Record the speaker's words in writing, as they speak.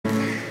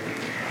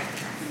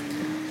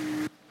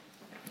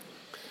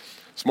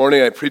This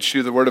morning I preach to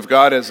you the Word of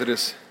God as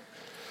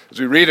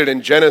we read it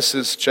in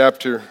Genesis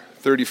chapter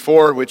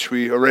 34, which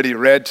we already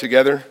read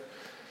together.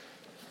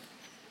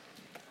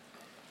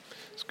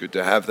 It's good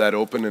to have that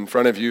open in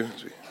front of you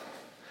as we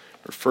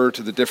refer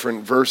to the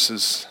different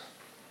verses.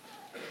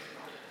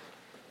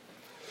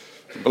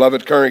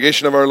 Beloved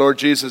congregation of our Lord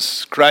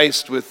Jesus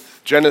Christ,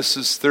 with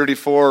Genesis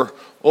 34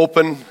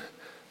 open,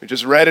 we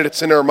just read it,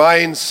 it's in our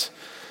minds,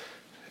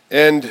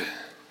 and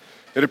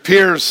it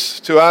appears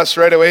to us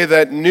right away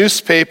that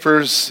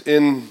newspapers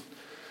in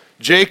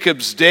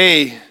Jacob's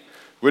day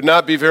would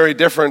not be very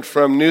different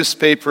from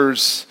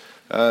newspapers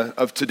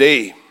of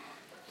today.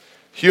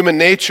 Human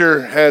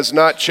nature has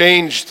not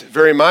changed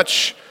very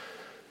much,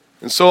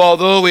 and so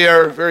although we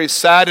are very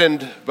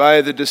saddened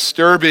by the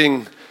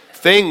disturbing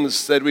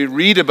things that we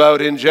read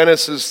about in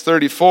Genesis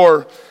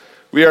 34,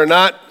 we are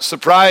not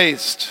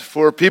surprised,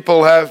 for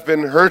people have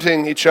been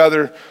hurting each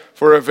other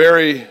for a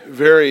very,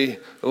 very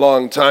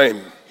long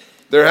time.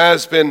 There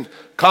has been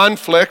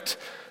conflict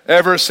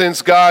ever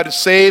since God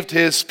saved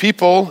his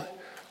people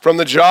from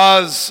the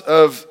jaws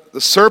of the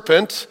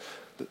serpent,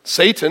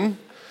 Satan,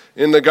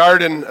 in the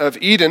Garden of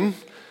Eden.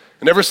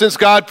 And ever since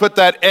God put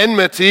that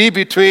enmity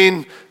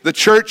between the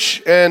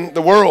church and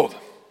the world.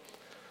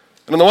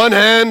 And on the one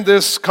hand,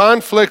 this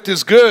conflict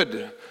is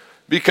good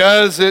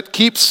because it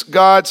keeps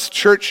God's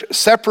church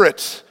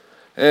separate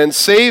and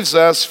saves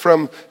us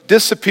from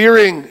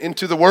disappearing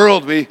into the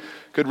world. We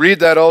could read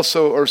that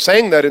also, or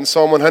sang that in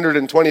Psalm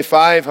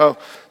 125, how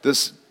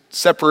this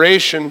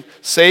separation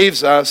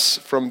saves us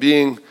from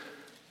being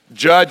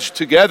judged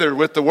together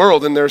with the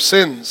world in their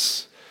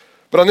sins.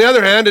 But on the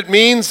other hand, it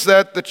means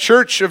that the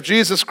church of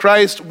Jesus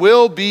Christ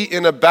will be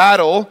in a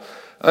battle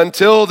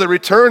until the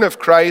return of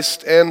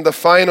Christ and the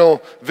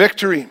final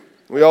victory.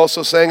 We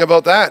also sang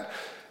about that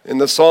in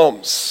the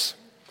Psalms.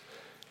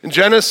 In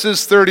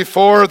Genesis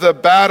 34, the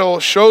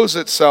battle shows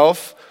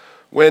itself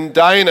when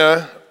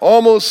Dinah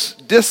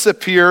almost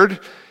disappeared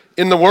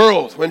in the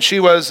world, when she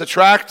was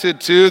attracted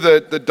to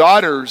the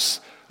daughters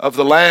of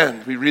the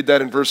land. We read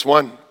that in verse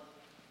 1.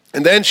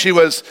 And then she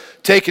was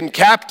taken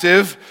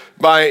captive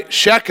by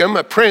Shechem,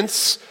 a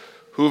prince,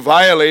 who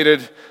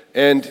violated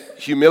and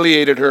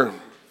humiliated her.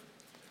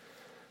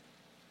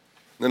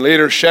 Then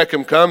later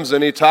Shechem comes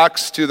and he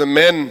talks to the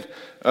men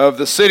of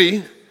the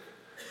city.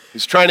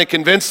 He's trying to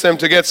convince them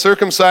to get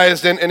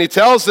circumcised, and he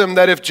tells them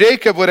that if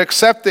Jacob would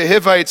accept the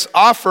Hivites'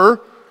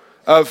 offer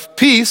of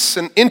peace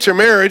and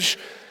intermarriage,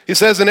 he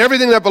says, and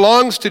everything that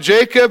belongs to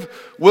Jacob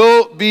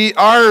will be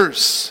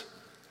ours.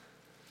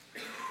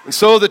 And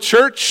so the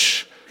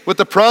church, with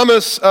the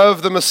promise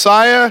of the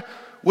Messiah,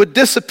 would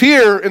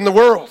disappear in the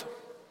world.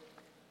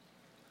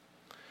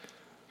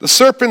 The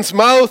serpent's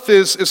mouth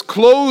is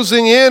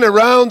closing in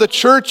around the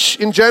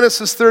church in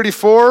Genesis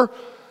 34,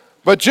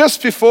 but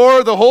just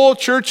before the whole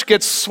church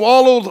gets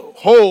swallowed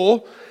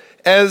whole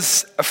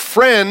as a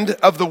friend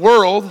of the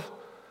world,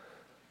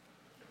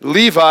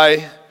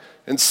 Levi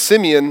and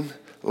Simeon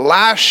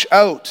lash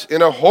out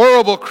in a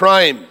horrible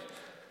crime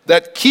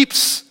that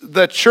keeps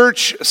the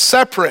church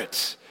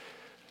separate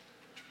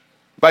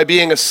by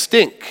being a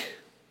stink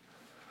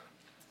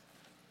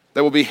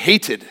that will be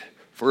hated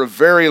for a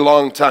very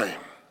long time.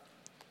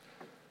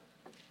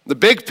 The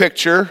big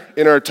picture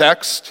in our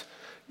text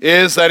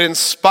is that in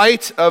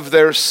spite of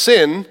their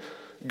sin,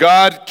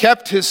 God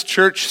kept his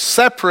church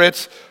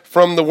separate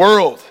from the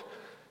world.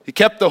 He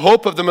kept the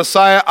hope of the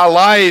Messiah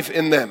alive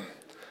in them.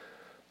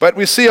 But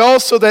we see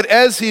also that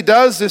as he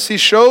does this, he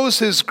shows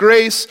his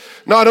grace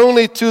not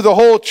only to the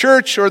whole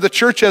church or the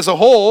church as a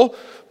whole,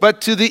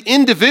 but to the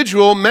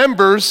individual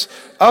members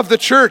of the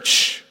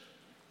church.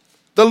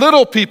 The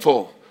little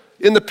people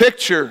in the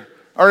picture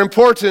are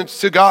important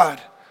to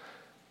God.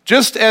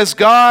 Just as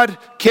God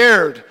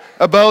cared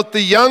about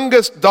the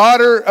youngest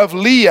daughter of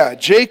Leah,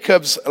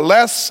 Jacob's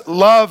less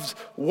loved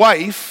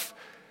wife,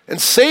 and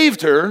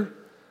saved her,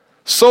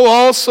 so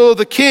also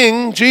the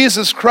King,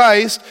 Jesus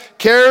Christ,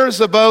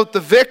 cares about the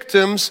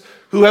victims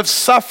who have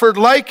suffered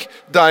like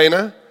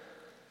Dinah,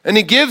 and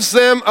he gives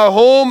them a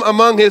home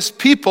among his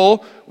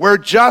people where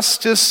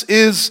justice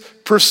is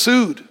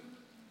pursued.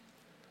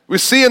 We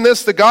see in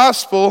this the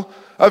gospel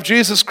of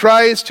Jesus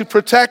Christ who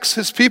protects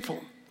his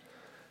people.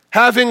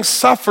 Having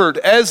suffered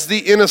as the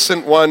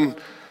innocent one,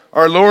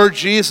 our Lord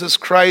Jesus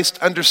Christ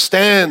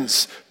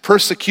understands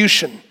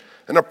persecution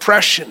and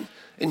oppression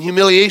and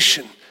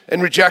humiliation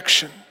and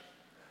rejection.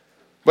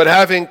 But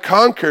having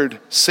conquered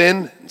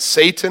sin,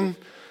 Satan,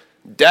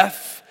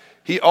 death,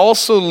 he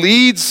also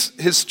leads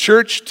his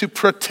church to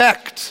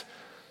protect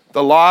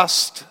the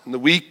lost and the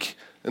weak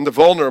and the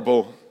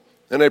vulnerable.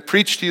 And I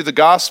preach to you the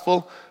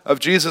gospel of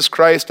Jesus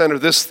Christ under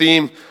this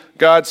theme: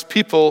 God's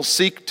people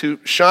seek to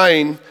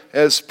shine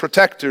as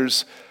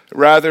protectors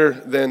rather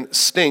than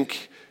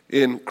stink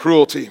in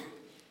cruelty.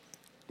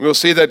 We'll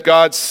see that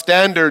God's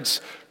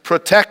standards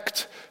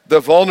protect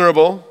the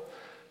vulnerable,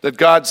 that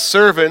God's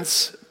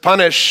servants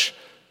punish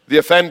the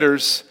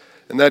offenders,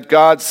 and that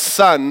God's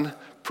Son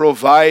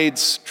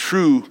provides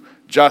true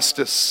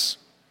justice.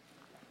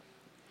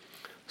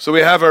 So we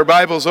have our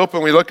Bibles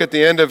open. We look at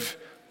the end of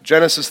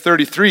Genesis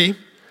 33.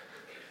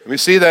 We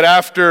see that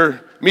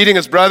after meeting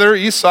his brother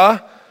Esau,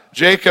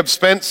 Jacob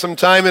spent some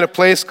time in a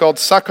place called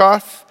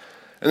Succoth,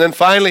 and then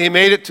finally he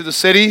made it to the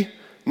city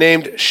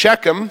named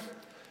Shechem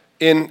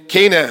in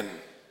Canaan.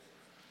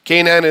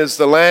 Canaan is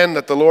the land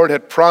that the Lord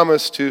had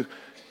promised to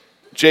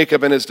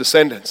Jacob and his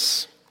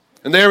descendants.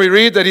 And there we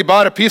read that he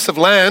bought a piece of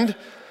land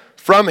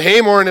from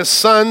Hamor and his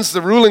sons,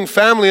 the ruling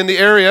family in the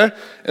area,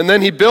 and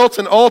then he built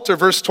an altar,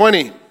 verse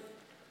 20.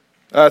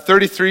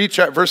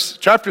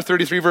 Chapter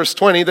 33, verse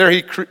 20, there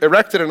he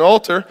erected an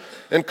altar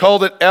and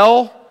called it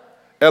El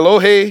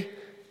Elohe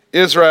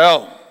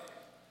Israel.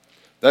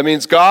 That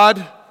means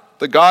God,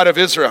 the God of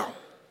Israel.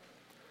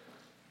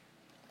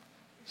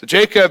 So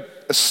Jacob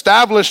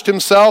established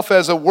himself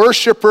as a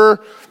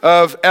worshiper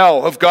of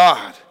El, of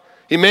God.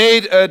 He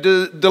made a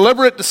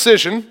deliberate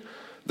decision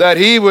that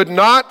he would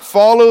not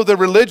follow the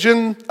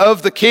religion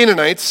of the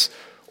Canaanites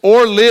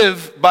or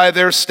live by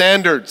their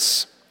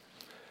standards.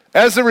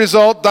 As a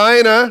result,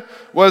 Dinah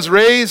was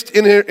raised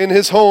in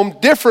his home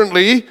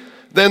differently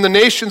than the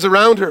nations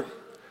around her.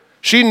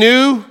 She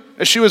knew,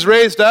 as she was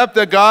raised up,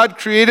 that God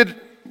created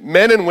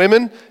men and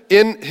women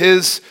in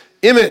his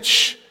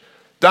image.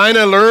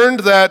 Dinah learned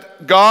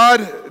that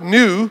God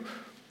knew,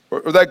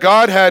 or that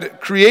God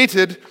had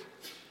created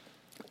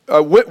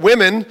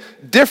women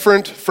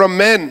different from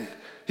men.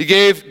 He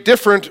gave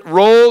different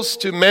roles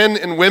to men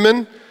and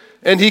women,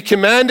 and he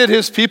commanded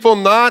his people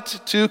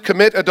not to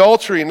commit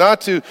adultery,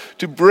 not to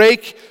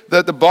break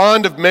the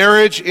bond of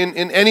marriage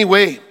in any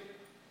way.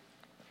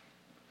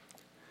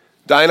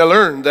 Dinah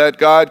learned that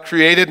God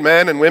created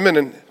men and women,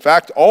 in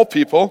fact all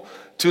people,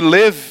 to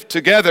live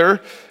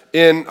together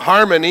in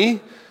harmony,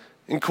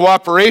 in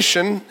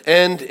cooperation,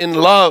 and in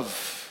love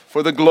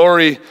for the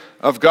glory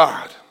of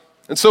God.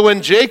 And so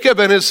when Jacob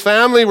and his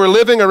family were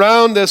living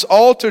around this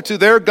altar to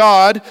their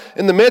God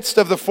in the midst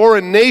of the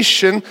foreign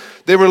nation,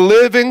 they were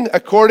living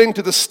according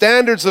to the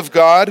standards of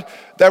God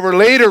that were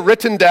later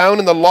written down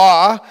in the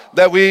law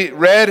that we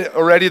read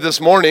already this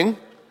morning.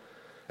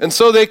 And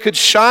so they could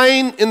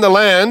shine in the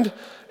land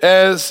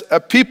as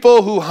a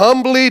people who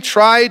humbly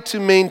tried to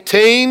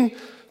maintain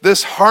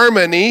this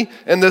harmony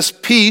and this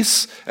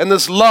peace and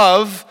this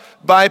love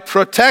by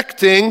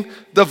protecting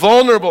the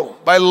vulnerable,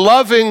 by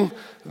loving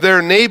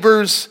their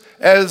neighbors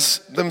as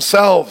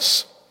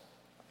themselves.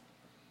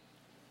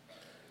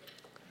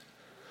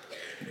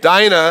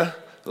 Dinah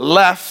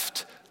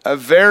left a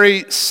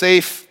very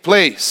safe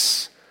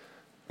place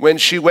when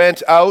she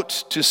went out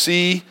to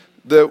see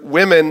the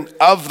women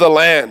of the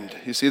land.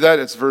 You see that?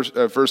 It's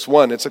verse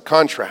 1. It's a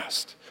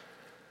contrast.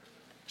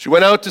 She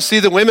went out to see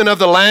the women of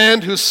the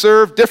land who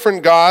served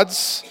different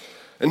gods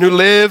and who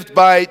lived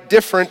by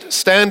different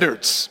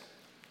standards.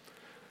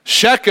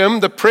 Shechem,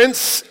 the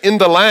prince in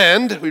the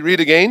land, we read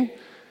again,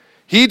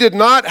 he did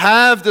not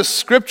have the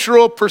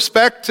scriptural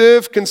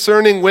perspective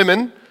concerning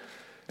women,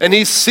 and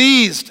he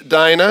seized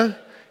Dinah,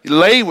 he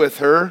lay with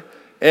her,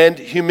 and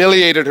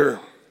humiliated her.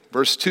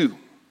 Verse 2.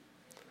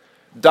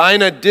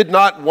 Dinah did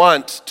not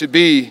want to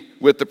be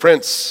with the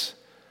prince,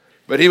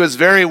 but he was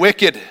very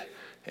wicked,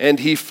 and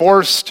he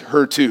forced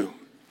her to.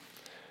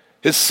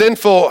 His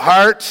sinful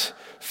heart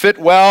fit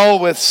well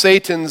with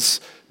Satan's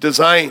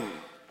design.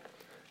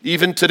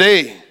 Even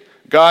today,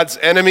 God's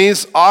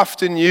enemies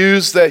often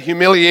use the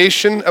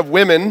humiliation of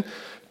women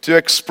to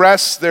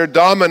express their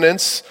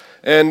dominance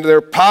and their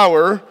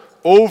power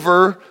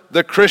over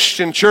the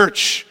Christian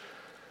church.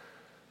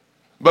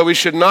 But we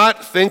should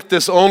not think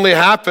this only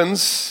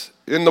happens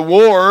in the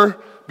war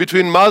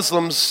between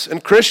Muslims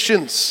and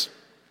Christians.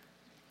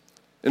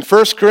 In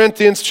 1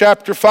 Corinthians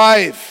chapter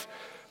 5,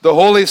 the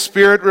Holy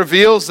Spirit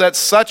reveals that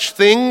such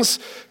things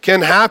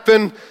can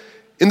happen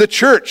in the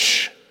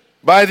church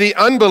by the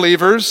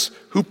unbelievers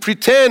who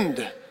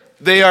pretend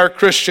they are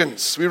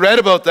Christians. We read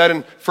about that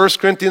in 1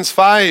 Corinthians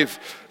 5,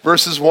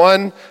 verses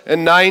 1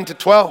 and 9 to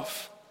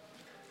 12.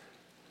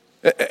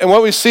 And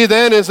what we see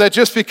then is that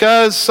just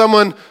because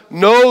someone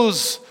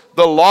knows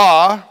the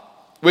law,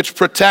 which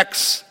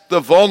protects the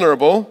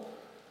vulnerable,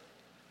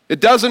 it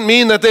doesn't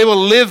mean that they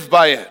will live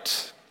by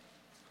it.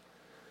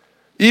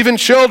 Even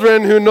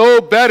children who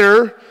know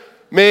better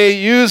may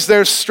use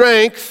their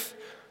strength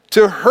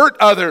to hurt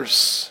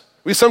others.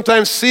 We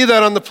sometimes see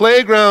that on the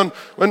playground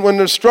when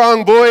there's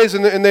strong boys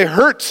and they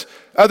hurt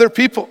other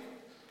people.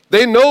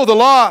 They know the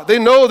law. They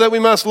know that we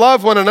must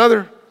love one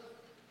another.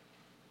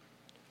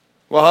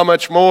 Well, how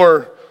much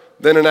more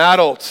than an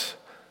adult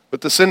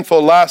with the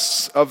sinful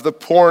lusts of the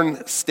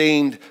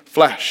porn-stained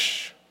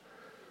flesh?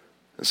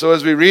 And so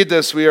as we read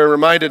this, we are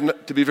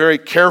reminded to be very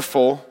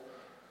careful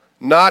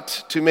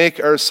not to make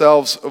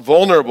ourselves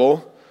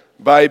vulnerable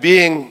by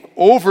being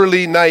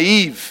overly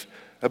naive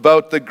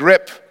about the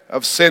grip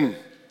of sin.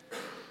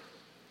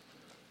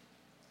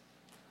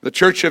 The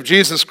Church of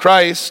Jesus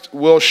Christ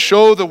will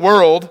show the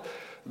world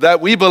that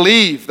we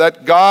believe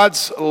that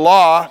God's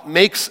law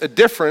makes a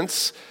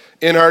difference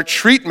in our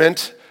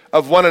treatment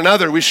of one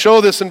another. We show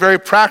this in very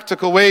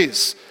practical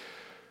ways.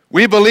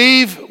 We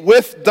believe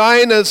with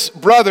Dinah's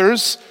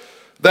brothers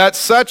that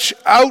such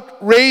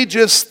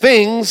outrageous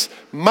things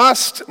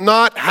must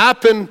not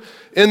happen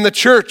in the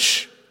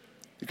church.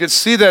 could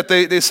see that.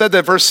 They said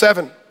that, verse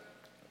 7.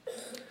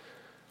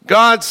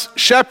 God's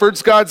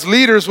shepherds, God's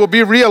leaders will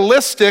be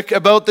realistic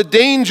about the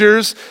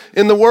dangers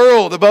in the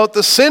world, about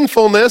the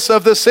sinfulness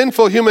of the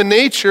sinful human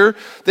nature.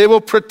 They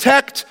will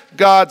protect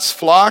God's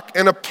flock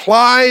and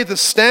apply the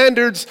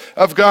standards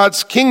of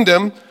God's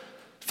kingdom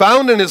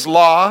found in His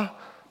law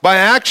by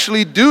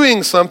actually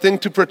doing something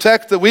to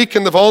protect the weak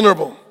and the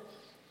vulnerable.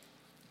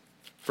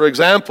 For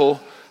example,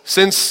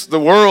 since the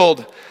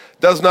world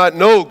does not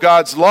know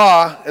God's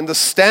law and the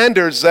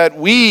standards that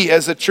we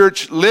as a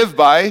church live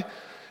by,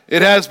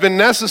 it has been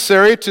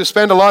necessary to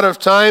spend a lot of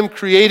time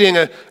creating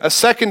a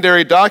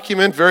secondary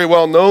document, very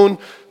well known,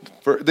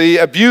 for the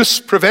abuse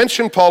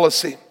prevention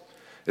policy.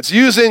 It's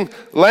using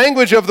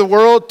language of the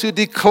world to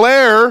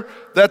declare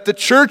that the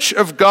Church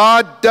of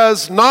God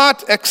does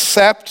not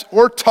accept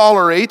or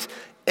tolerate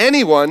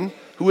anyone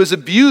who is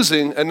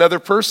abusing another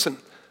person,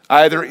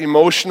 either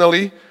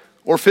emotionally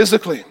or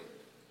physically.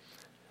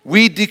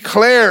 We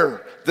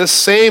declare the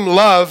same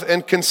love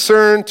and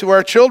concern to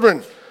our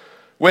children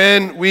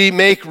when we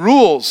make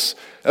rules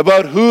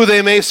about who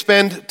they may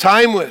spend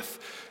time with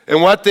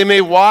and what they may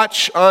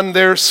watch on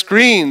their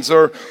screens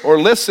or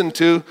listen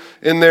to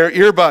in their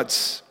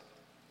earbuds.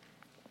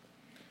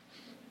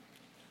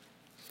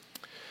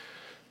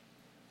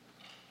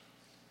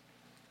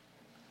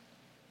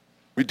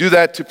 We do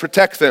that to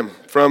protect them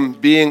from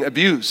being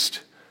abused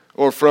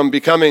or from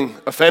becoming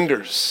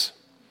offenders.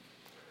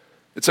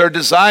 It's our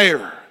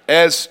desire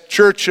as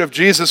Church of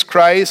Jesus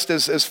Christ,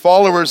 as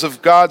followers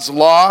of God's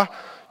law,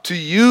 to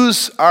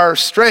use our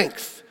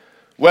strength,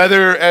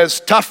 whether as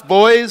tough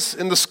boys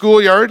in the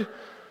schoolyard,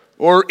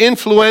 or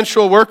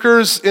influential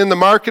workers in the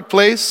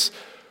marketplace,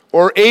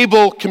 or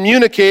able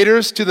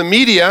communicators to the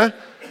media.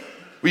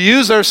 We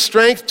use our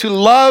strength to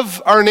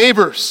love our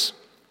neighbors.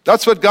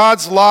 That's what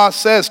God's law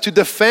says, to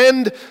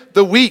defend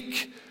the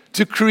weak,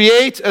 to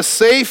create a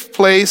safe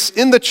place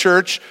in the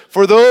church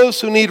for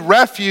those who need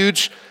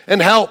refuge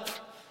and help.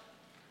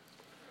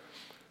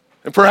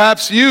 And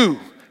perhaps you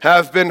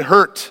have been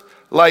hurt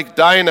like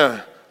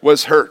Dinah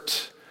was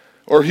hurt,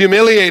 or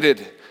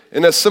humiliated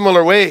in a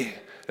similar way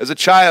as a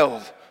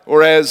child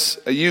or as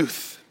a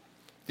youth.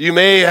 You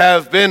may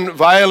have been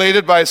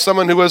violated by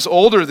someone who was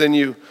older than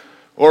you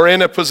or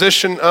in a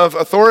position of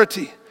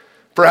authority,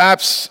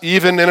 perhaps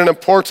even in an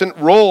important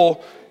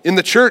role in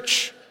the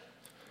church.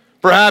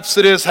 Perhaps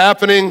it is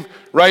happening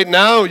right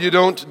now. You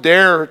don't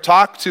dare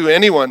talk to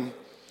anyone.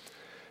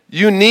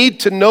 You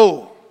need to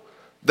know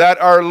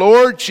that our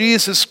Lord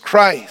Jesus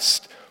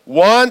Christ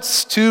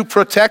wants to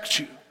protect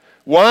you,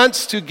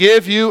 wants to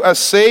give you a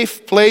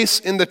safe place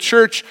in the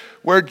church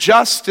where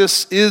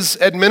justice is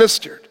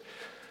administered.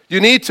 You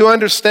need to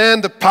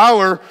understand the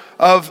power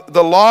of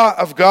the law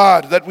of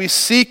God that we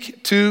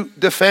seek to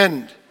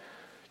defend.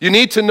 You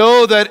need to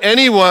know that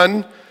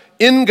anyone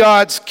in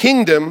God's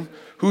kingdom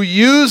who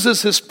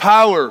uses his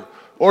power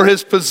or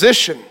his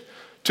position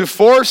to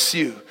force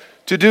you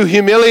to do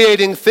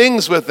humiliating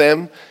things with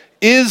them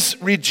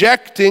is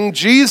rejecting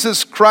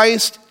Jesus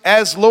Christ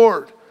as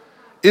Lord,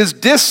 is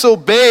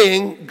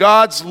disobeying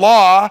God's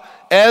law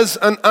as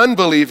an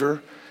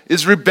unbeliever,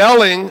 is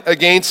rebelling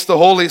against the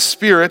Holy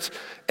Spirit,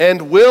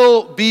 and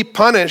will be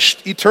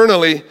punished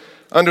eternally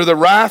under the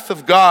wrath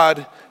of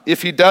God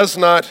if he does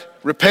not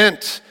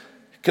repent,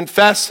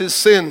 confess his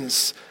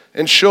sins,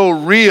 and show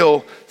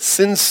real,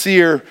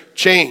 sincere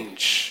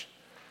change.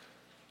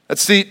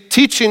 That's the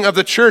teaching of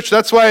the church.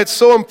 That's why it's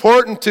so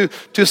important to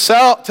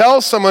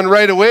tell someone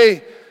right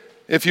away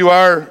if you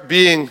are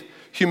being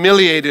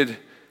humiliated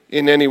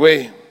in any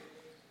way.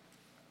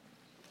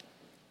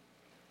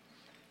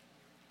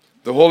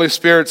 The Holy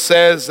Spirit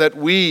says that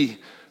we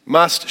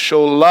must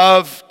show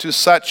love to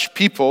such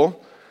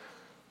people.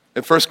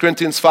 And 1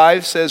 Corinthians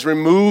 5 says,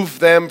 remove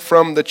them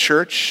from the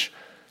church,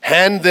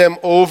 hand them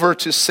over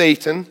to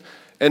Satan,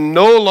 and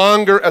no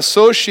longer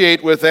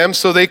associate with them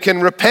so they can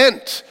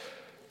repent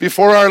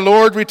before our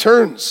Lord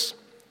returns.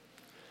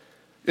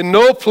 In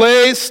no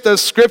place does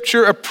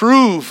Scripture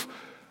approve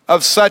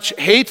of such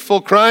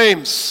hateful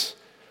crimes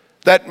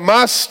that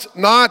must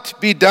not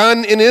be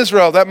done in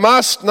Israel, that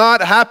must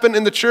not happen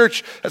in the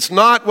church. That's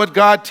not what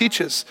God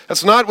teaches.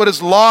 That's not what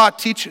His law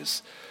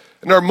teaches.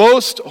 And our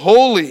most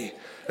holy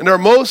and our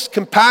most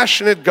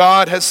compassionate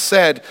God has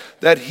said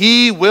that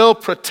He will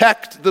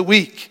protect the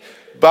weak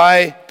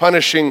by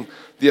punishing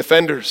the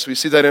offenders. We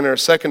see that in our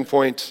second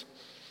point.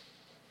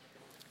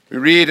 We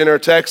read in our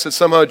text that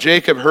somehow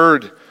Jacob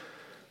heard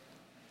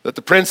that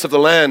the prince of the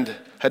land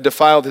had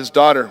defiled his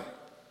daughter,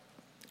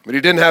 but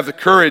he didn't have the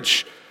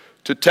courage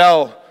to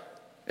tell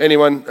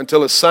anyone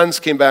until his sons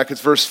came back.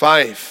 It's verse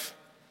 5.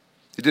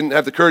 He didn't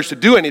have the courage to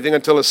do anything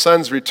until his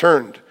sons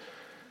returned.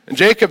 And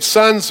Jacob's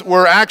sons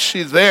were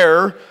actually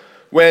there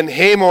when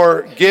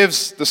Hamor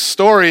gives the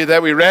story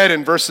that we read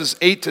in verses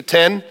 8 to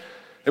 10.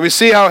 And we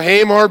see how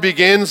Hamor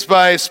begins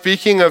by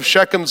speaking of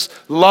Shechem's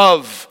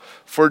love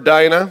for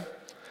Dinah.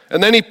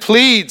 And then he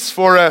pleads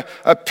for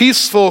a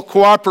peaceful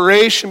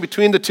cooperation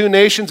between the two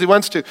nations. He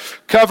wants to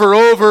cover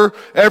over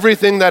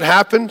everything that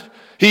happened.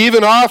 He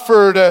even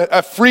offered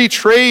a free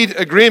trade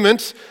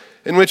agreement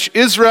in which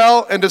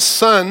Israel and his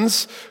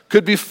sons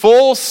could be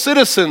full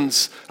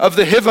citizens of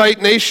the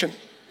Hivite nation.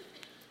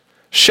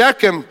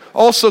 Shechem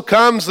also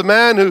comes, the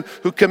man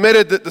who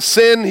committed the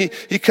sin.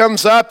 He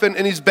comes up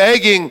and he's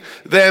begging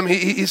them.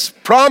 He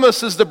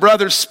promises the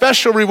brothers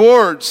special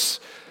rewards.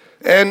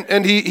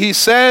 And he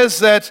says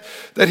that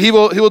he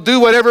will do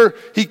whatever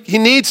he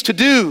needs to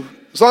do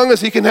as long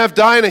as he can have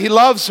Dinah. He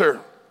loves her.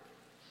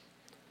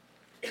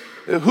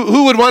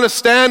 Who would want to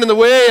stand in the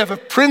way of a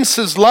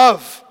prince's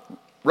love,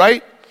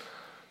 right?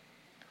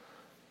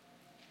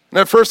 And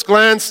at first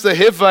glance, the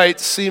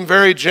Hivites seem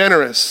very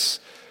generous.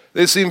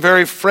 They seem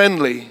very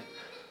friendly.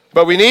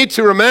 But we need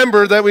to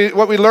remember that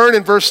what we learn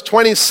in verse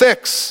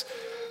 26,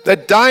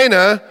 that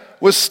Dinah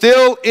was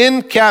still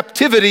in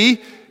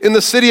captivity in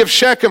the city of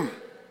Shechem.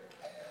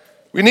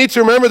 We need to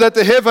remember that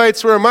the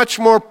Hivites were a much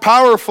more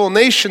powerful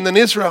nation than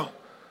Israel.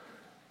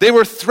 They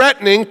were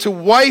threatening to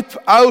wipe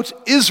out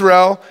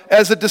Israel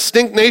as a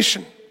distinct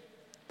nation.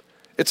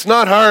 It's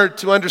not hard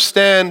to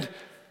understand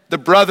the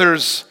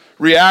brothers'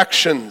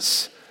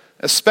 reactions,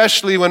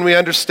 especially when we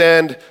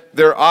understand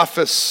their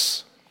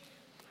office.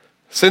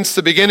 Since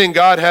the beginning,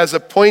 God has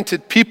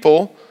appointed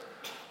people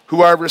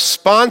who are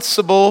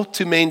responsible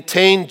to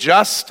maintain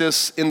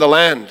justice in the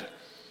land.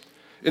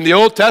 In the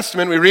Old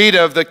Testament, we read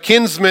of the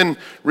kinsman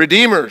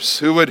redeemers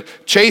who would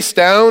chase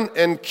down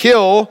and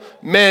kill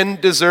men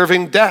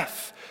deserving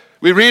death.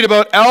 We read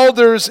about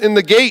elders in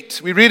the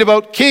gate. We read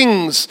about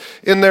kings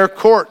in their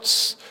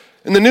courts.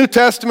 In the New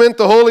Testament,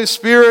 the Holy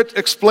Spirit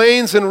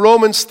explains in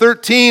Romans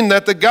 13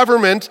 that the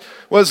government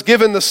was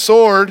given the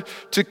sword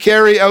to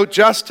carry out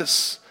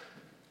justice.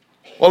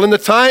 Well, in the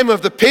time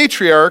of the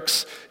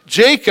patriarchs,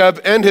 Jacob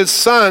and his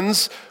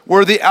sons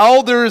were the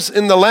elders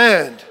in the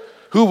land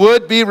who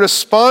would be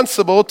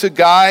responsible to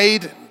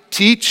guide,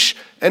 teach,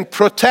 and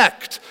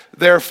protect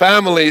their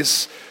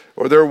families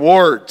or their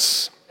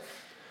wards.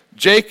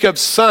 Jacob's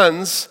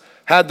sons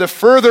had the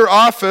further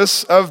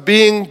office of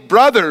being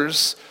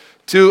brothers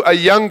to a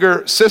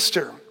younger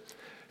sister.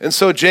 And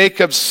so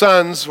Jacob's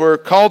sons were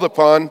called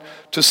upon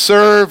to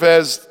serve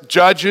as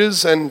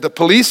judges and the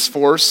police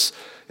force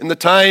in the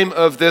time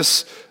of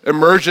this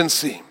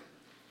emergency.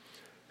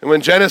 And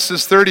when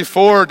Genesis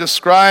 34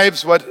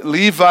 describes what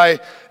Levi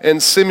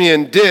and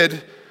Simeon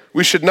did,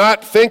 we should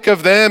not think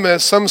of them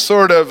as some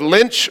sort of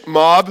lynch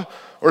mob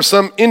or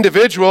some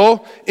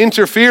individual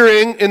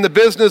interfering in the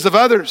business of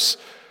others.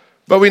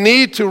 But we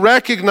need to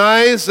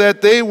recognize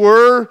that they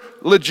were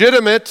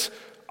legitimate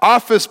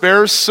office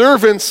bearers,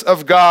 servants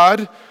of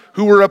God,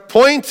 who were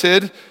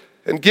appointed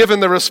and given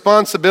the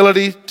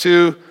responsibility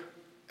to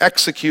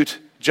execute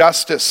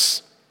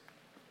justice.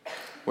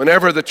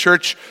 Whenever the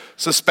church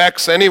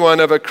suspects anyone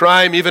of a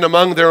crime, even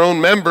among their own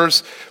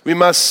members, we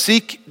must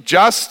seek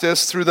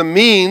justice through the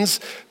means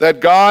that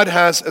God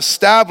has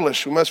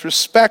established. We must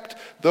respect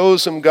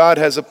those whom God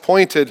has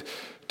appointed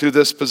to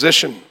this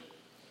position.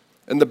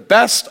 And the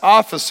best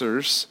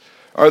officers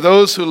are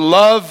those who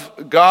love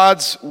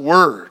God's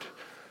word,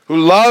 who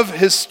love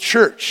his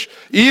church,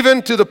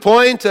 even to the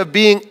point of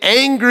being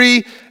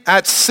angry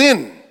at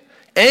sin,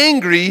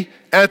 angry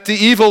at the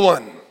evil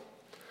one.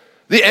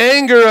 The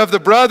anger of the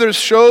brothers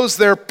shows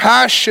their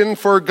passion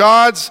for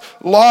God's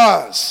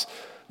laws,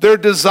 their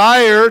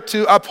desire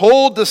to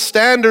uphold the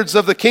standards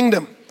of the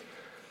kingdom.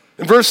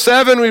 In verse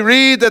 7, we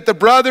read that the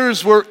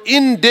brothers were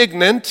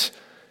indignant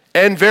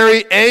and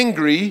very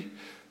angry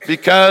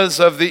because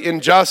of the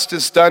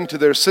injustice done to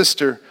their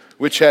sister,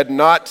 which had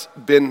not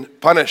been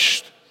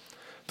punished.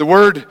 The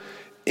word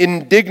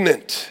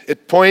indignant,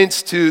 it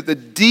points to the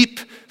deep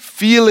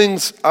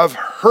feelings of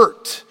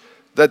hurt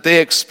that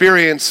they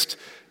experienced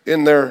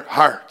in their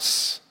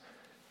hearts.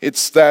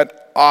 It's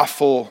that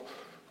awful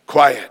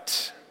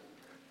quiet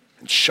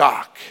and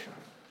shock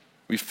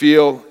we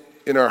feel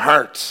in our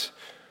heart.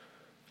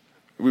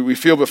 We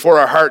feel before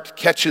our heart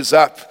catches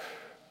up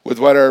with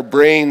what our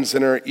brains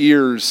and our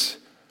ears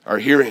are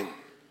hearing.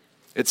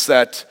 It's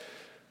that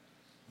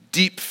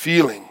deep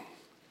feeling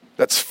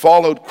that's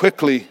followed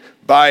quickly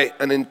by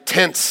an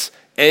intense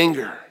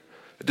anger,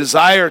 a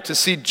desire to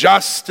see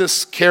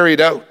justice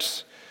carried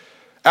out.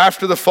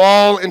 After the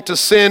fall into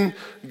sin,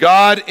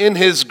 God in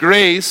his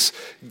grace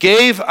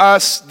gave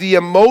us the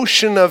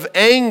emotion of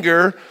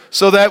anger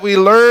so that we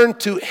learn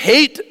to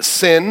hate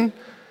sin,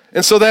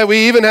 and so that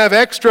we even have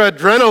extra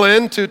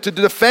adrenaline to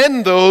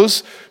defend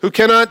those who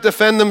cannot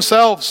defend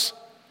themselves.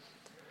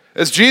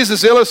 As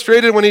Jesus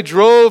illustrated when he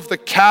drove the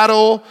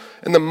cattle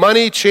and the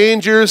money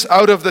changers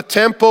out of the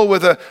temple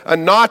with a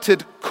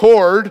knotted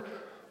cord,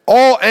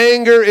 all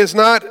anger is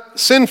not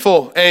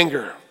sinful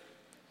anger.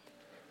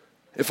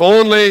 If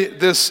only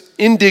this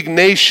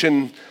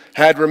indignation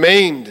had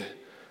remained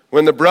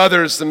when the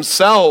brothers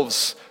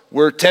themselves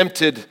were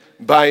tempted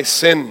by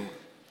sin.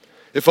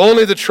 If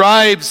only the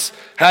tribes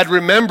had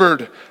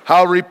remembered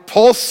how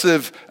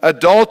repulsive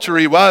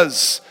adultery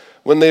was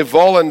when they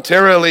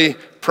voluntarily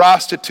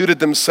prostituted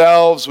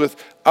themselves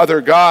with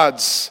other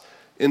gods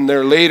in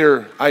their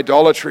later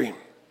idolatry.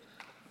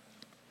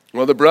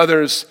 Well, the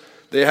brothers,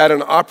 they had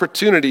an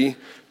opportunity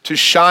to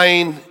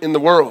shine in the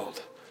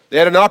world, They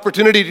had an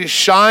opportunity to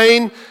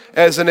shine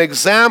as an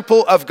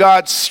example of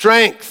God's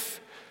strength,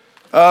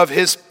 of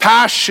his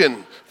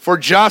passion for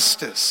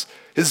justice,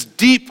 his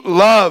deep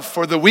love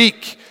for the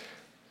weak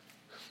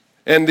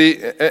and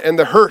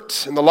the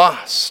hurt and the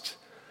lost.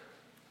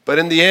 But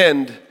in the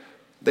end,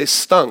 they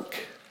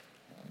stunk.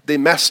 They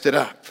messed it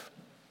up.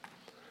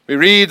 We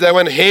read that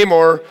when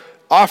Hamor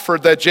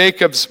offered that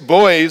Jacob's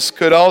boys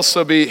could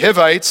also be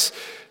Hivites,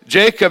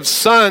 Jacob's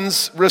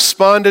sons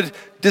responded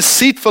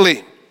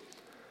deceitfully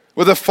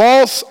with a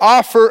false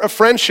offer of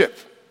friendship.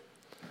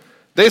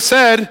 They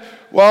said,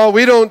 well,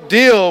 we don't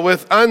deal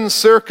with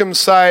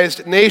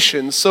uncircumcised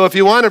nations, so if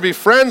you want to be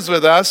friends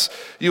with us,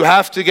 you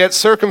have to get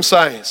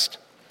circumcised.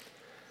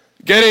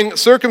 Getting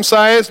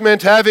circumcised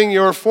meant having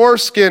your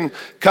foreskin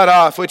cut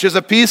off, which is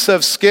a piece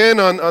of skin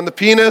on the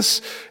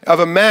penis of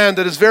a man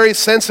that is very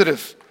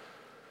sensitive.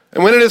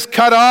 And when it is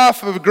cut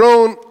off of a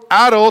grown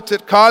adult,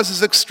 it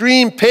causes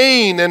extreme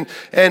pain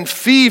and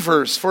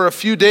fevers for a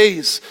few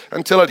days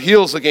until it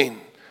heals again.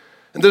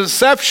 And the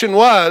deception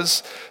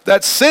was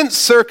that since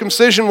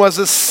circumcision was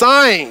a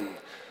sign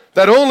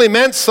that only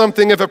meant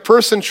something if a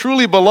person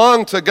truly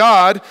belonged to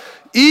God,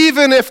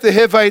 even if the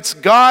Hivites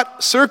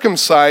got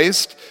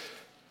circumcised,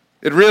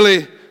 it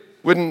really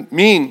wouldn't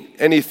mean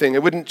anything.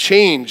 It wouldn't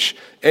change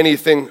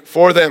anything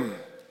for them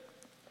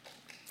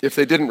if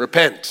they didn't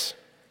repent.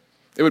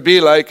 It would be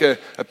like a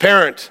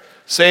parent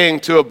saying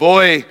to a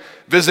boy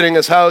visiting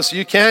his house,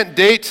 you can't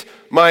date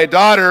my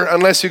daughter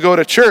unless you go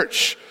to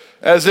church,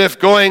 as if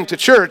going to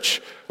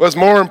church was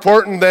more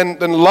important than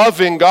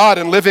loving God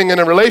and living in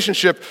a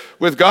relationship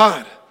with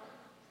God.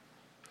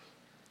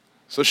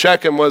 So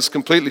Shechem was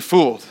completely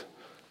fooled,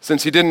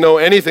 since he didn't know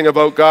anything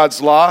about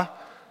God's law.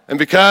 And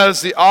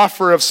because the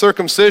offer of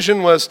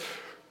circumcision was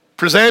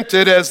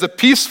presented as the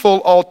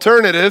peaceful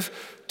alternative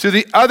to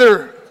the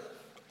other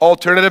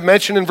alternative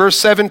mentioned in verse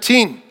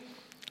 17.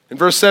 In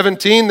verse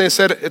 17, they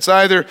said it's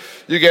either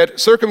you get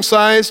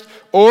circumcised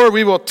or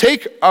we will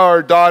take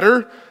our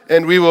daughter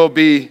and we will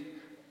be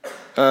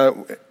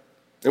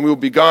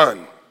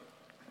gone.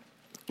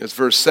 It's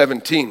verse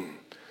 17.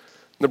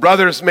 The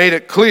brothers made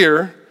it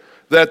clear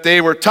that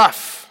they were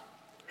tough.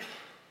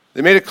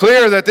 They made it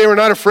clear that they were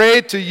not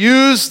afraid to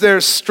use their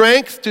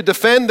strength to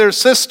defend their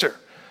sister.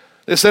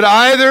 They said,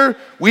 either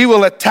we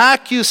will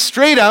attack you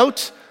straight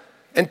out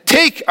and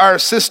take our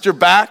sister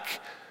back,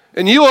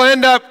 and you will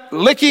end up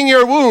licking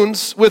your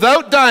wounds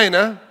without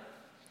Dinah,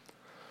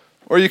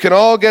 or you can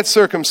all get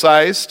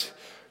circumcised,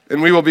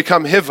 and we will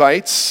become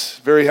Hivites,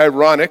 very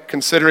ironic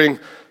considering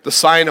the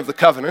sign of the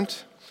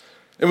covenant,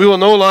 and we will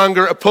no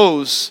longer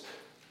oppose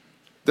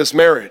this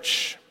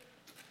marriage.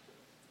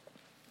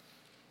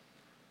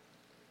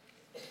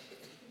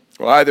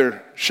 Well,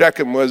 either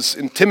Shechem was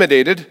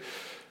intimidated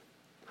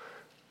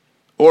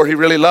or he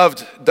really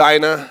loved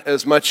Dinah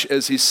as much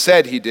as he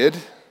said he did,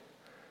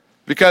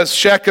 because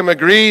Shechem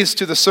agrees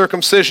to the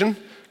circumcision,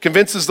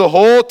 convinces the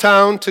whole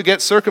town to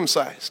get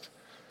circumcised.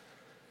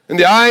 In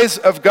the eyes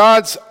of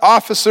God's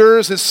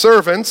officers, his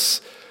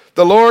servants,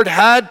 the Lord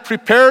had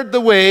prepared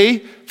the way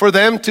for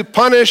them to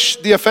punish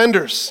the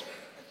offenders.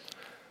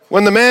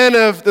 When the men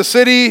of the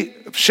city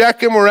of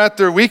Shechem were at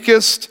their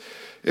weakest,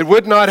 it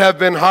would not have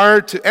been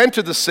hard to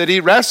enter the city,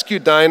 rescue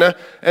Dinah,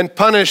 and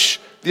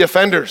punish the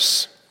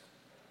offenders.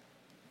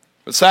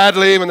 But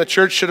sadly, when the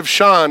church should have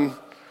shone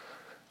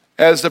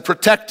as the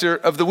protector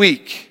of the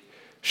weak,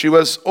 she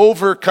was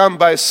overcome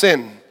by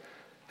sin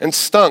and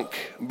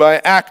stunk by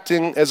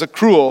acting as a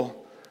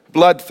cruel,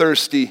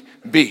 bloodthirsty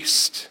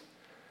beast.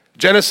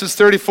 Genesis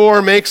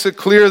 34 makes it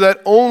clear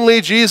that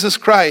only Jesus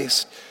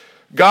Christ,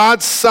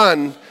 God's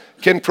Son,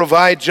 can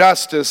provide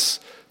justice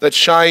that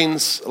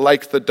shines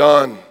like the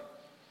dawn.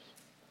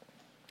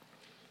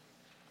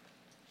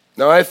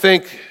 Now, I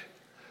think,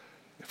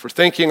 if we're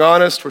thinking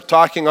honest, we're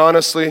talking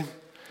honestly,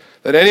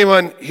 that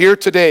anyone here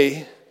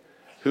today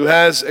who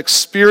has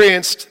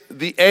experienced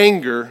the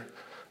anger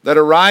that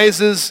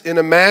arises in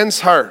a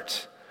man's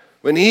heart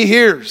when he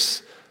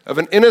hears of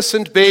an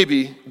innocent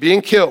baby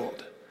being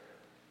killed,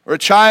 or a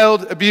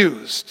child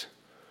abused,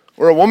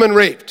 or a woman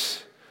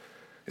raped,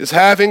 is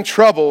having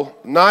trouble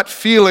not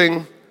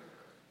feeling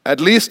at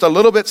least a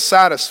little bit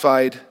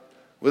satisfied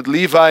with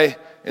Levi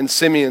and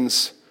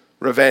Simeon's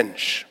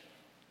revenge.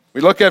 We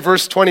look at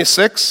verse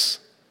 26.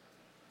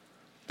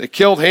 They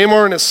killed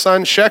Hamor and his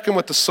son Shechem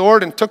with the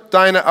sword and took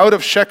Dinah out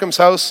of Shechem's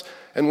house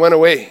and went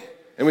away.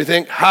 And we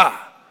think,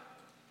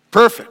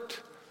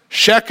 perfect.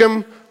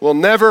 Shechem will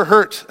never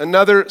hurt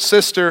another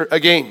sister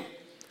again.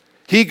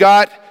 He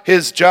got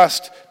his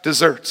just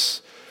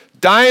deserts.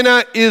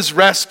 Dinah is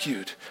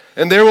rescued,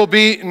 and there will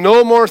be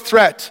no more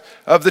threat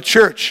of the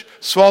church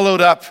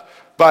swallowed up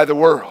by the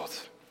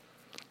world.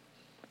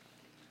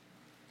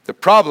 The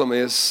problem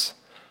is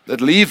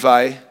that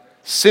Levi,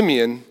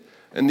 Simeon,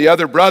 and the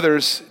other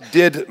brothers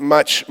did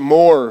much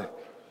more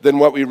than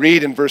what we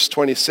read in verse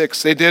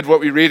 26. They did what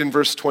we read in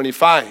verse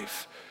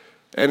 25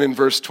 and in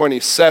verse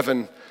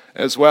 27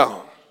 as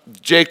well.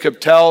 Jacob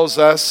tells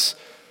his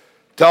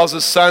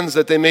sons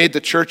that they made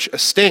the church a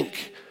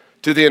stink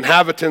to the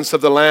inhabitants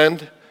of the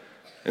land.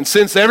 And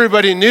since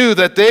everybody knew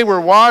that they were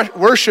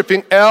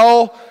worshiping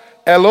El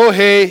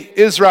Elohe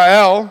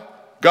Israel,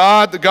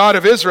 God, the God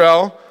of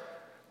Israel,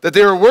 that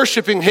they were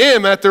worshiping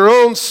him at their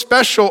own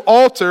special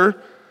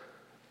altar,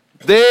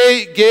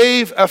 they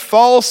gave a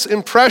false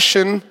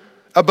impression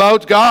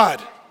about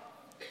God.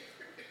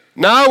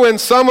 Now when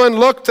someone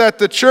looked at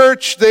the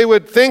church, they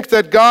would think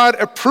that God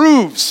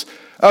approves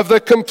of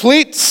the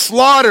complete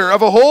slaughter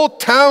of a whole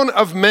town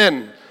of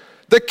men,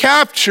 the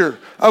capture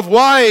of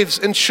wives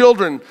and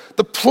children,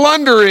 the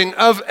plundering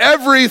of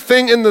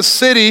everything in the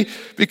city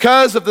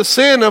because of the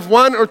sin of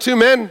one or two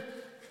men.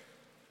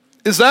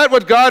 Is that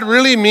what God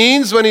really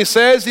means when he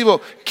says he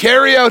will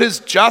carry out his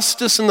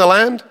justice in the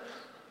land?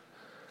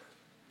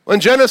 When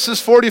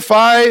Genesis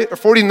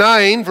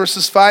 49,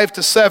 verses 5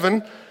 to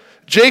 7,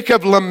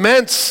 Jacob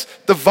laments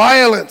the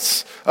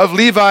violence of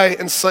Levi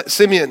and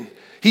Simeon.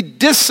 He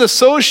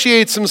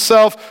disassociates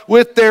himself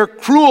with their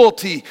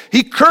cruelty.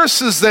 He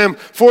curses them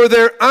for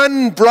their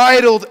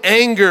unbridled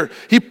anger.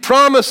 He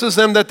promises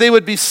them that they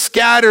would be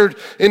scattered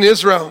in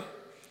Israel.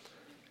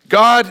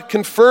 God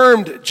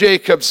confirmed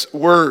Jacob's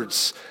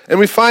words. And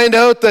we find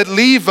out that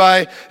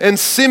Levi and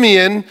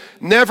Simeon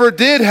never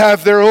did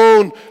have their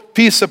own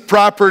piece of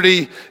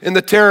property in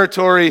the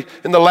territory,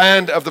 in the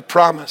land of the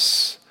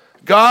promise.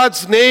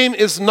 God's name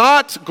is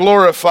not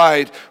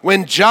glorified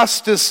when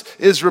justice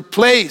is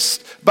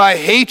replaced by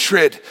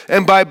hatred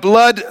and by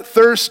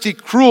bloodthirsty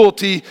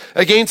cruelty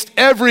against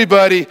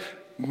everybody,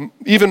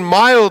 even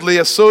mildly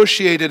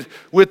associated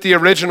with the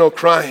original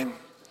crime.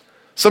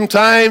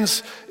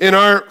 Sometimes in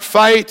our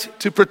fight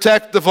to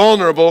protect the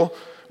vulnerable,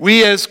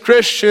 we as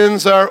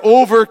Christians are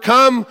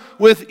overcome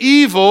with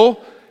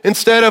evil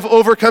instead of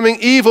overcoming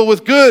evil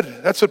with good.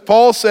 That's what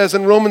Paul says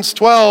in Romans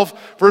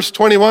 12, verse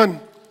 21.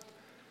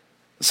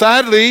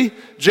 Sadly,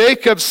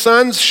 Jacob's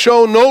sons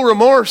show no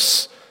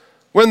remorse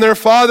when their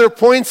father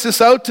points this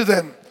out to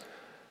them.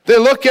 They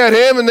look at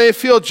him and they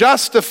feel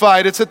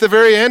justified. It's at the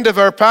very end of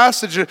our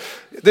passage.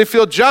 They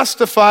feel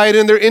justified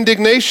in their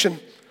indignation.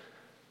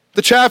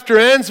 The chapter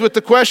ends with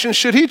the question,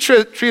 should he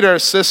treat our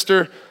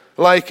sister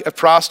like a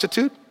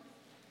prostitute?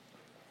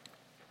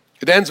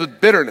 It ends with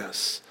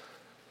bitterness.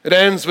 It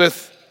ends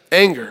with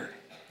anger.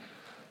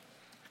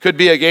 It could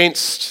be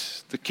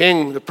against the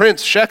king, the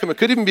prince, Shechem. It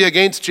could even be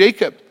against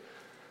Jacob.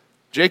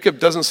 Jacob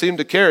doesn't seem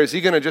to care. Is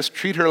he going to just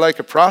treat her like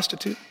a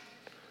prostitute?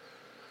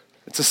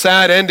 It's a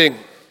sad ending.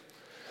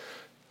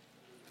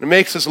 It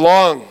makes us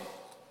long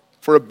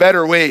for a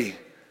better way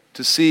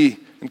to see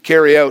and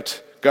carry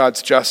out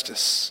God's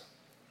justice.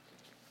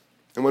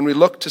 And when we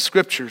look to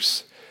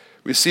scriptures,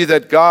 we see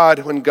that God,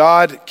 when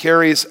God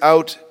carries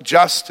out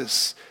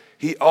justice,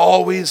 he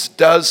always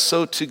does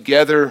so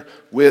together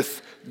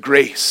with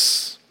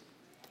grace.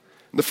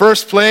 In the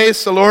first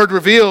place, the Lord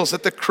reveals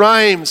that the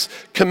crimes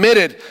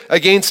committed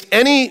against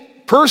any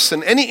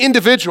person, any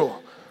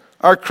individual,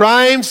 are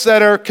crimes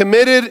that are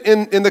committed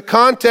in the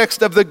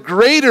context of the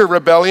greater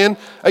rebellion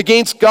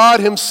against God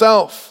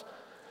himself.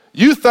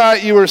 You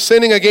thought you were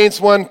sinning against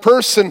one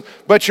person,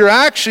 but you're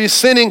actually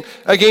sinning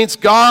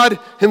against God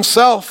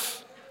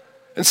himself.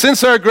 And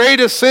since our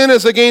greatest sin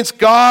is against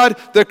God,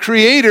 the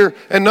Creator,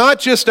 and not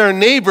just our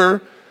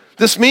neighbor,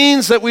 this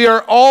means that we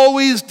are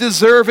always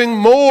deserving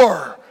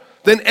more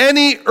than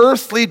any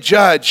earthly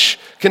judge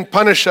can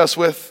punish us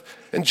with.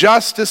 And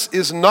justice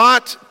is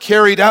not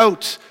carried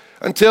out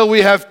until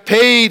we have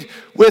paid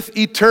with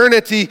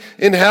eternity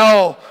in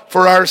hell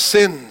for our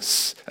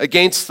sins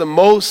against the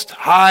most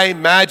high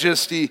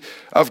majesty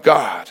of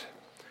God.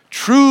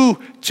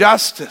 True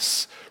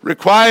justice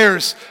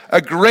requires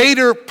a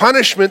greater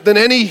punishment than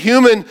any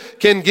human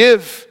can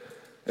give.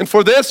 And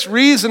for this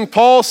reason,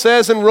 Paul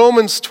says in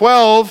Romans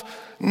 12,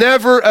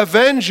 never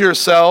avenge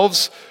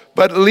yourselves,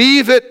 but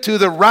leave it to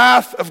the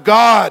wrath of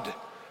God.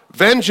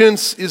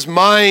 Vengeance is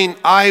mine,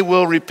 I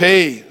will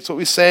repay. That's what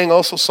we sang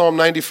also Psalm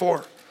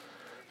 94.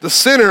 The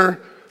sinner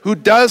who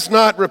does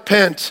not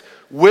repent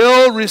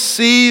will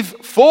receive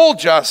full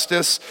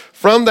justice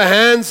from the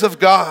hands of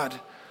God.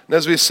 And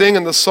as we sing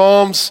in the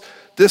Psalms,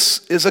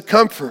 this is a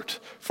comfort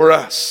for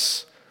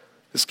us.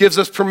 This gives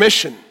us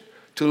permission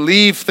to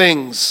leave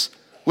things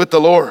with the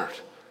Lord.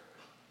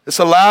 This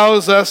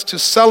allows us to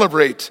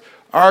celebrate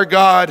our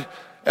God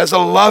as a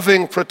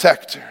loving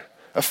protector,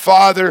 a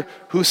Father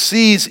who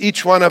sees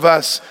each one of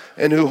us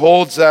and who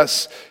holds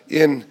us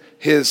in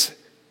his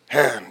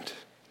hand.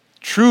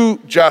 True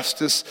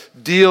justice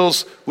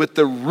deals with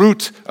the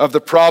root of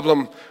the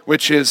problem,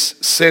 which is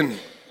sin,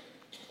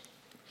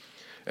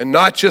 and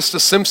not just the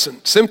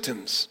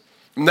symptoms.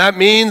 And that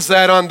means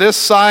that on this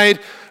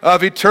side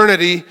of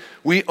eternity,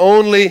 we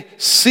only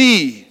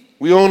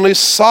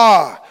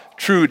saw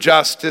true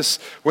justice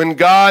when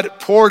God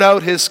poured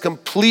out his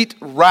complete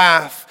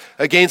wrath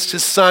against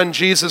his Son,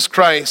 Jesus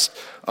Christ,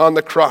 on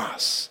the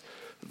cross.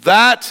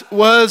 That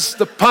was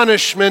the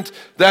punishment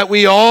that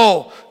we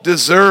all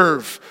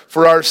deserve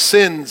for our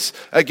sins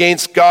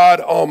against God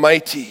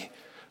Almighty,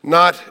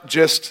 not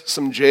just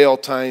some jail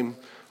time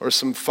or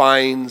some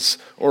fines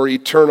or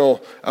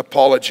eternal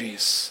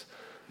apologies.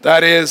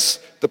 That is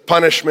the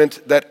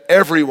punishment that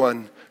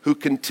everyone who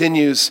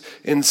continues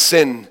in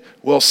sin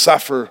will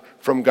suffer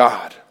from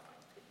God.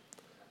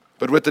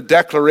 But with the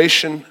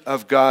declaration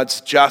of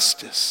God's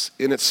justice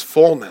in its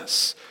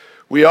fullness,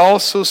 we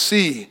also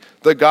see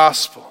the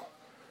gospel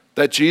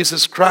that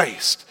Jesus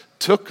Christ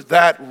took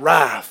that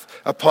wrath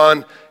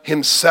upon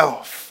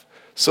himself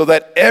so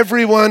that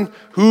everyone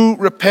who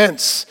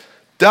repents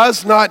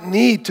does not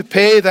need to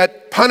pay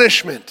that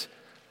punishment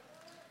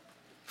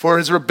for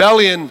his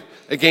rebellion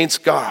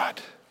against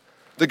God.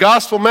 The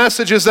gospel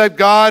message is that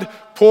God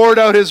poured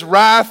out his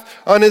wrath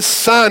on his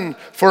Son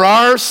for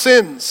our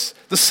sins,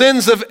 the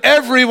sins of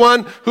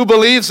everyone who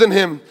believes in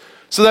him,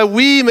 so that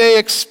we may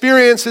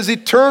experience his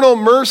eternal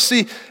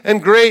mercy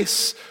and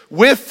grace.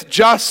 With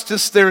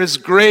justice there is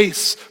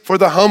grace for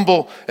the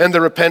humble and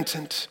the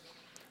repentant.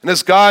 And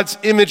as God's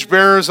image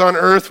bearers on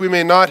earth, we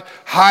may not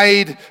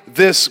hide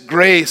this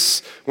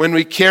grace when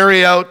we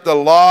carry out the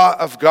law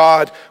of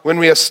God, when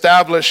we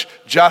establish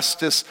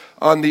justice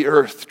on the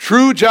earth.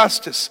 True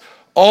justice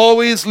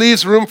always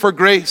leaves room for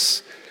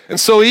grace. And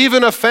so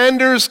even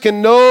offenders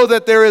can know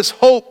that there is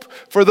hope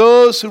for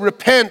those who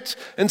repent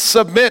and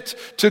submit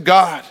to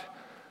God.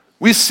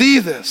 We see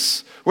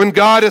this when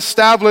God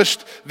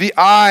established the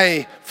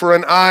eye for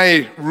an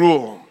eye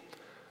rule.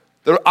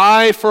 The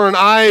eye for an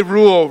eye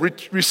rule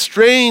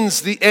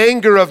restrains the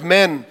anger of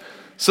men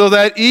so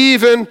that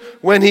even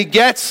when he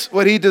gets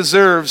what he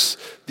deserves,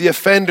 the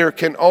offender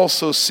can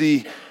also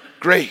see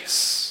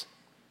grace.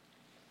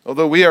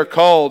 Although we are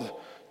called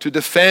to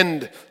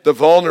defend the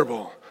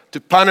vulnerable, to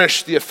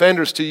punish the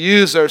offenders, to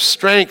use our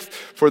strength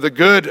for the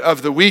good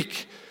of the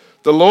weak,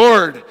 the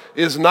Lord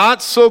is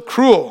not so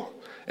cruel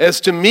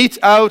as to mete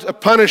out a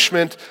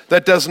punishment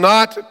that does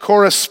not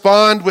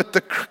correspond with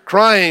the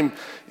crime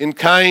in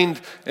kind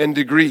and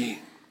degree.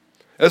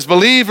 As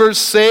believers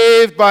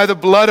saved by the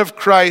blood of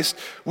Christ,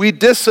 we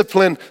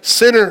discipline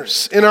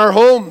sinners in our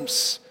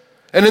homes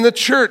and in the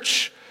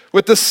church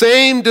with the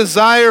same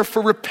desire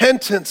for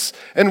repentance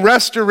and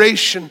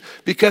restoration,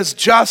 because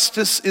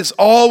justice is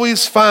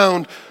always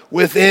found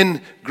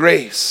within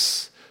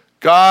grace.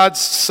 God's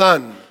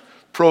Son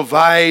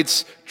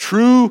provides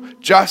true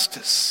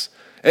justice,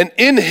 and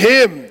in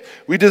him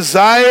we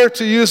desire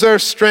to use our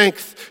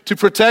strength to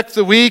protect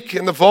the weak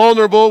and the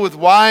vulnerable with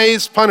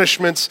wise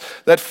punishments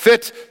that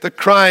fit the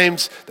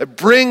crimes that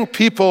bring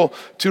people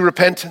to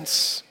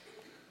repentance.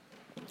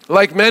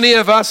 Like many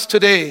of us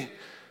today,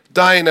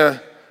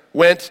 Dinah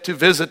went to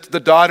visit the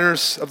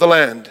daughters of the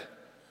land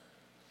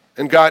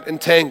and got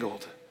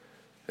entangled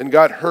and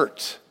got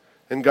hurt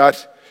and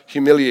got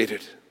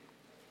humiliated.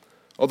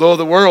 Although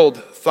the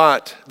world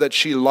thought that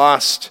she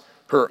lost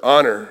her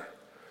honor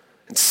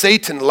and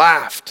Satan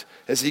laughed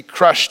as he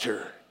crushed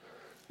her,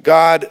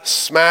 God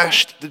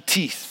smashed the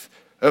teeth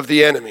of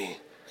the enemy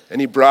and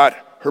he brought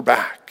her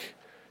back.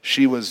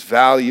 She was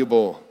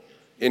valuable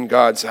in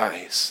God's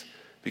eyes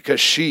because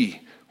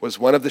she was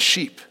one of the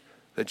sheep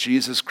that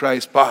Jesus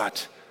Christ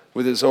bought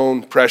with his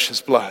own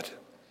precious blood.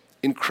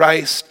 In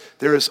Christ,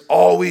 there is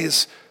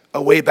always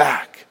a way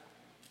back.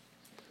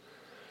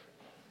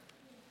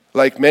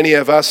 Like many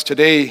of us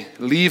today,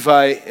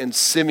 Levi and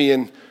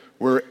Simeon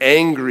were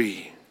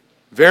angry,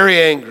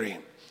 very angry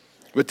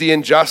with the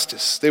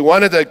injustice. They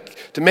wanted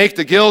to make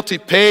the guilty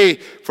pay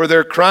for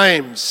their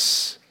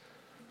crimes,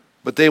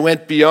 but they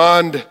went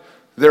beyond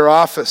their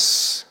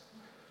office.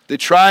 They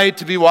tried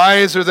to be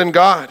wiser than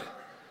God.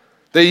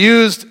 They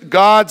used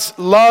God's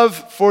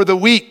love for the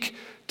weak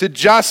to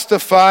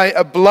justify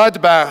a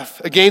bloodbath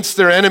against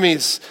their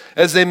enemies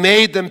as they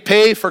made them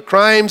pay for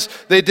crimes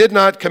they did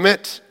not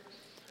commit.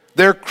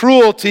 Their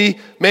cruelty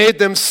made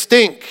them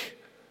stink,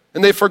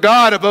 and they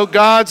forgot about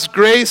God's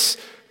grace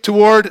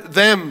toward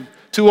them,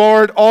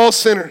 toward all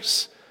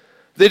sinners.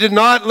 They did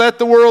not let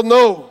the world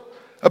know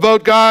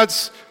about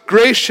God's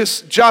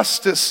gracious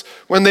justice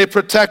when they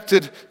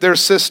protected their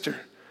sister.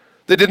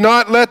 They did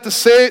not let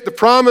the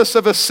promise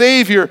of a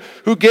Savior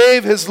who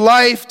gave his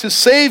life to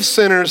save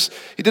sinners,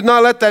 he did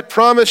not let that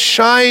promise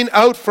shine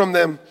out from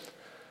them.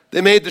 They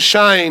made the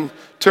shine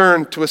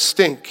turn to a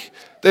stink.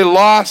 They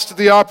lost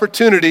the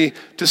opportunity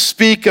to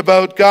speak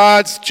about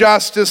God's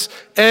justice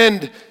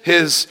and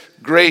his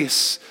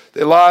grace.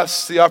 They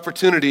lost the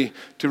opportunity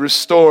to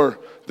restore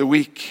the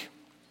weak.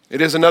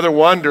 It is another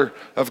wonder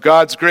of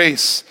God's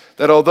grace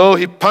that although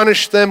he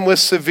punished them with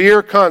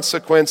severe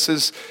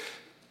consequences,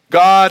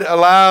 God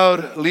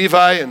allowed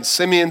Levi and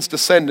Simeon's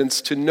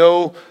descendants to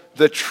know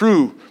the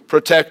true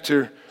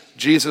protector,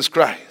 Jesus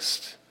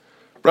Christ.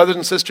 Brothers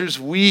and sisters,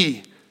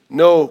 we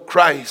know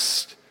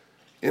Christ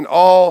in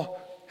all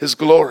his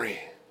glory,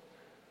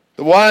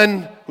 the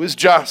one who is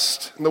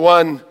just and the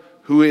one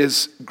who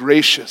is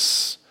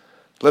gracious.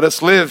 Let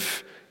us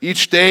live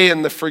each day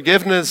in the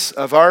forgiveness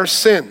of our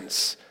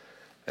sins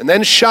and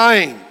then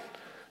shine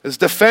as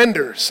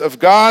defenders of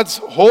God's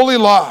holy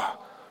law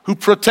who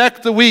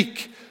protect the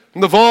weak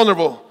and the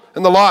vulnerable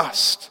and the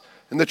lost,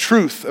 and the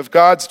truth of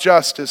God's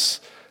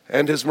justice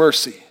and his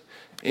mercy.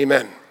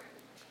 Amen.